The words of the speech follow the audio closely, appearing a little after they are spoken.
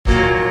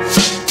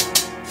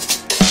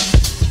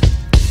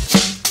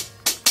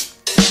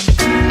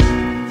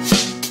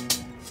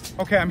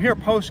Okay, I'm here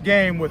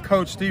post-game with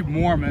Coach Steve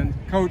Moorman.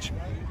 Coach,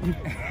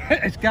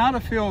 it's got to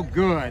feel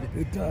good.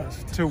 It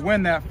does. To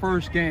win that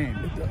first game.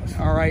 It does.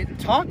 All right,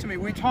 talk to me.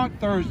 We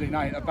talked Thursday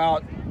night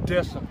about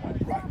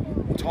discipline.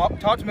 Right.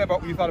 Talk to me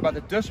about what you thought about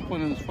the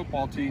discipline in this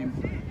football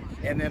team.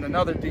 And then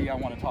another D I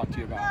want to talk to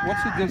you about.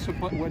 What's the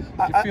discipline? What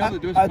you feel the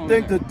discipline? I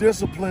think the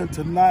discipline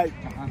tonight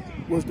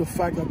was the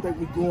fact I think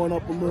we're growing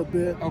up a little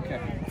bit.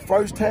 Okay.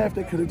 First half,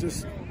 they could have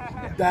just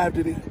dived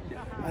it in.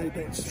 I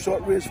think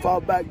Shortridge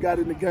fought back, got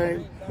in the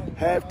game.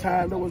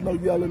 Halftime, there was no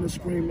yelling and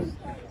screaming.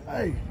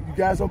 Hey, you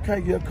guys okay?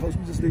 Yeah, coach,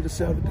 we just need to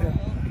settle it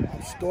down.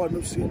 I'm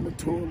starting to see them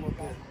mature a little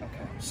bit.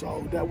 Okay.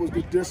 So that was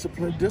the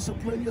discipline.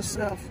 Discipline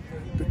yourself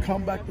to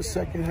come back the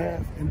second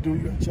half and do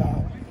your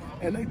job.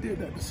 And they did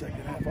that the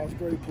second half. I was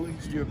very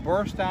pleased. You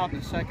burst out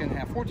in the second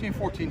half,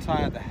 14-14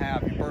 tie at the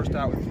half. You burst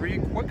out with 3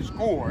 quick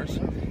scores,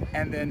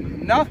 and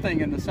then nothing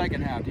in the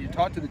second half. Did you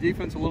talk to the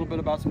defense a little bit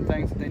about some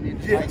things that they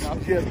need to tighten up?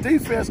 Yes,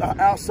 defense, our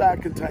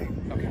outside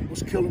containment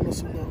was killing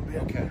us a little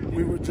bit. Okay.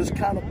 We were just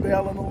kind of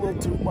bailing a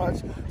little too much.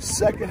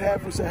 Second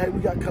half, we said, hey,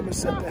 we got to come and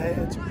set the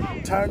heads.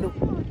 Turn the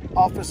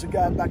offensive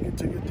guy back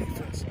into your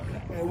defense.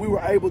 And we were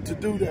able to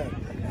do that.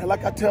 And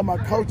like I tell my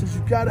coaches,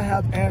 you got to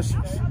have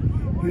answers.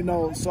 You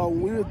know, so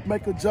we would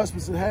make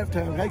adjustments at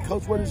halftime. Hey,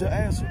 coach, what is your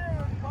answer?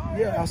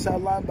 Yeah,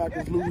 outside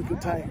linebackers losing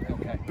contain.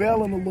 Okay.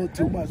 Bailing a little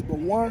too much. But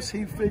once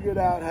he figured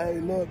out, hey,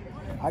 look,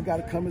 I got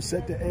to come and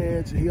set the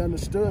edge, and he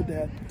understood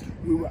that,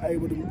 we were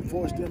able to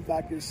force them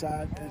back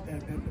inside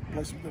and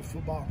play some good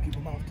football, keep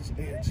them off this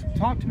edge.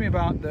 Talk to me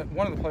about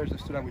one of the players that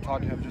stood out. We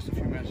talked to him just a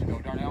few minutes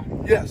ago, Darnell.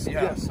 Yes,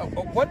 yeah. yes. So,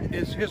 what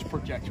is his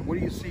projection? What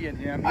do you see in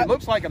him? He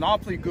looks like an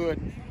awfully good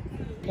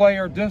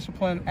player,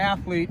 disciplined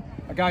athlete.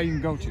 A guy you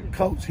can go to.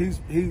 Coach, he's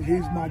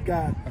my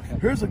guy. Okay.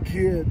 Here's a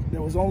kid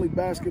that was only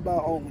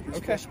basketball only his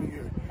freshman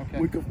year. Okay.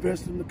 We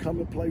convinced him to come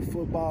and play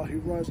football. He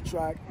runs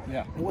track.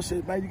 Yeah. And we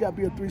said, man, you got to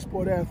be a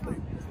 3-sport athlete.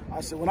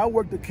 I said, when I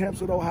worked at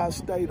camps at Ohio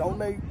State, on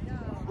their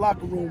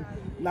locker room,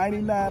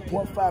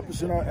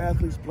 99.5% of our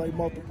athletes play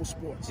multiple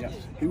sports. Yes.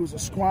 He was a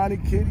scrawny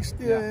kid. He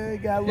still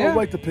got a little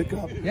weight to pick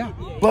up. Yeah.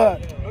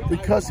 But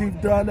because he's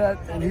done that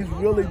and he's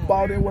really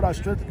bought in with our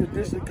strength and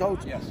conditioning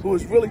coach, who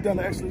has really done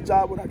an excellent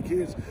job with our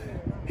kids,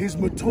 he's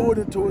matured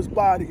into his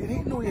body, and he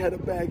knew he had a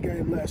bad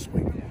game last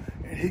week.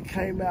 And he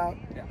came out,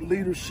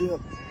 leadership,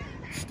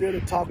 instead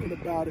of talking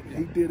about it,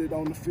 he did it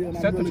on the field.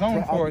 Set the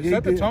tone for you.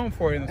 Set the tone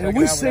for you in the second half.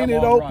 And we seen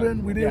it open.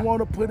 Run. We didn't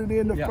want to put it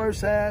in the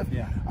first half.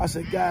 Yeah. I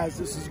said, guys,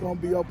 this is going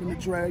to be open to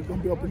drag,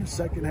 going to be open in the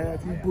second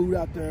half. You booed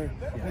out there.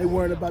 They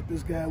worried about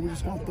this guy. We're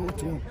just going to throw it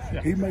to him.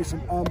 Yeah. He made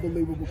some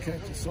unbelievable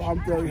catches, so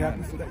I'm very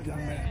happy for that young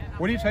man.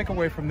 What do you take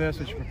away from this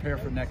as you prepare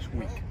for next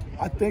week?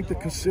 I think the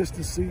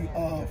consistency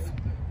of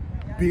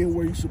being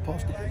where you're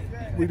supposed to be.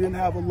 We didn't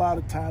have a lot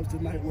of times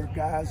tonight where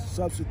guys,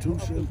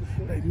 substitution,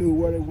 they knew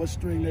what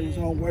string they was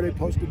on, where they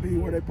supposed to be,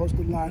 where they supposed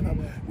to line up.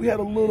 We had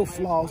a little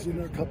flaws in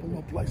there, a couple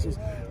more places,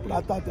 but I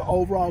thought the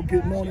overall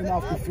getting on and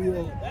off the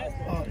field,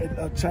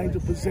 a change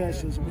of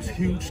possessions was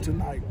huge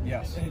tonight.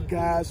 Yes. And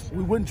guys,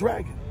 we wouldn't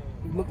drag it.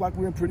 We looked like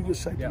we were in pretty good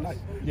shape tonight.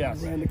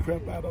 Yes. We ran the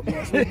crap out of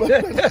us.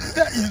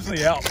 That usually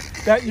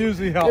helps. That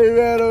usually helps.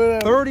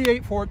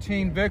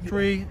 38-14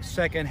 victory,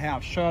 second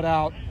half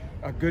shutout.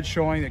 A good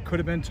showing. It could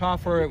have been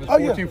tougher. It was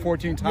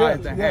 14-14 tie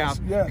at the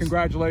half. Yes.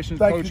 Congratulations,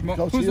 Thank Coach you, Mo.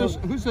 Coach Who's this?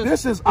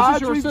 This is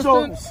Audrey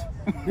Jones.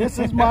 This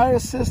is my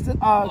assistant,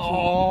 Audrey.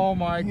 Oh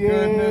my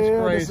goodness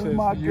gracious! This is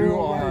my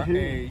girl right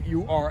here.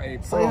 You are a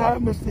pearl. Say hi,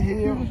 Mr.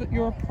 Hill.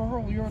 You're a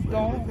pearl. You're a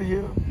doll. Mr.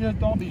 Hill. You're a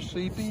doll. Be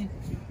sleepy.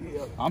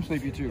 Yeah. I'm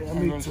sleepy too. Yeah,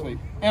 I'm going to sleep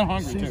and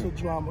hungry She's too. A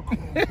drama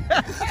queen.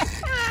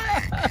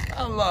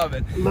 I love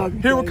it. Love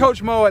you, here with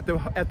Coach Mo at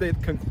the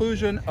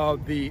conclusion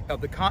of the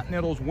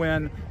Continental's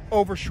win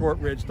over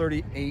Shortridge,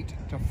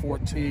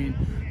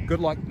 38-14.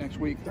 Good luck next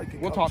week. Thank you,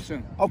 we'll talk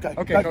soon. Okay.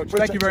 Okay, Coach.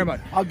 Thank you very much.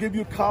 I'll give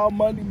you a call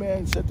Monday,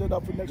 man. Set that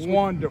up for next week.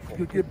 Wonderful.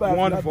 You get back.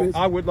 Wonderful.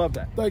 I would love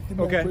that. Thank you,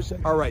 man. Okay. Appreciate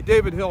it. All right.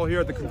 David Hill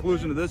here at the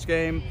conclusion of this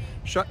game,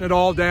 shutting it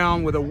all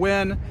down with a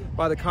win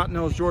by the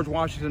Continentals, George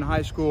Washington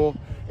High School.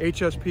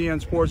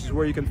 HSPN Sports is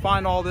where you can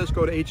find all this.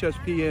 Go to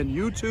HSPN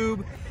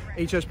YouTube,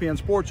 HSPN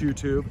Sports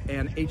YouTube,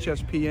 and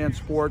HSPN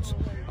Sports.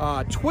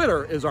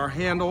 Twitter is our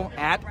handle,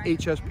 at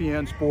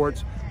HSPN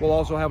Sports. We'll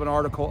also have an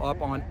article up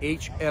on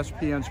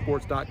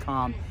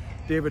hspnsports.com.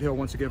 David Hill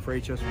once again for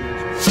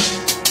HSPN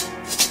Sports.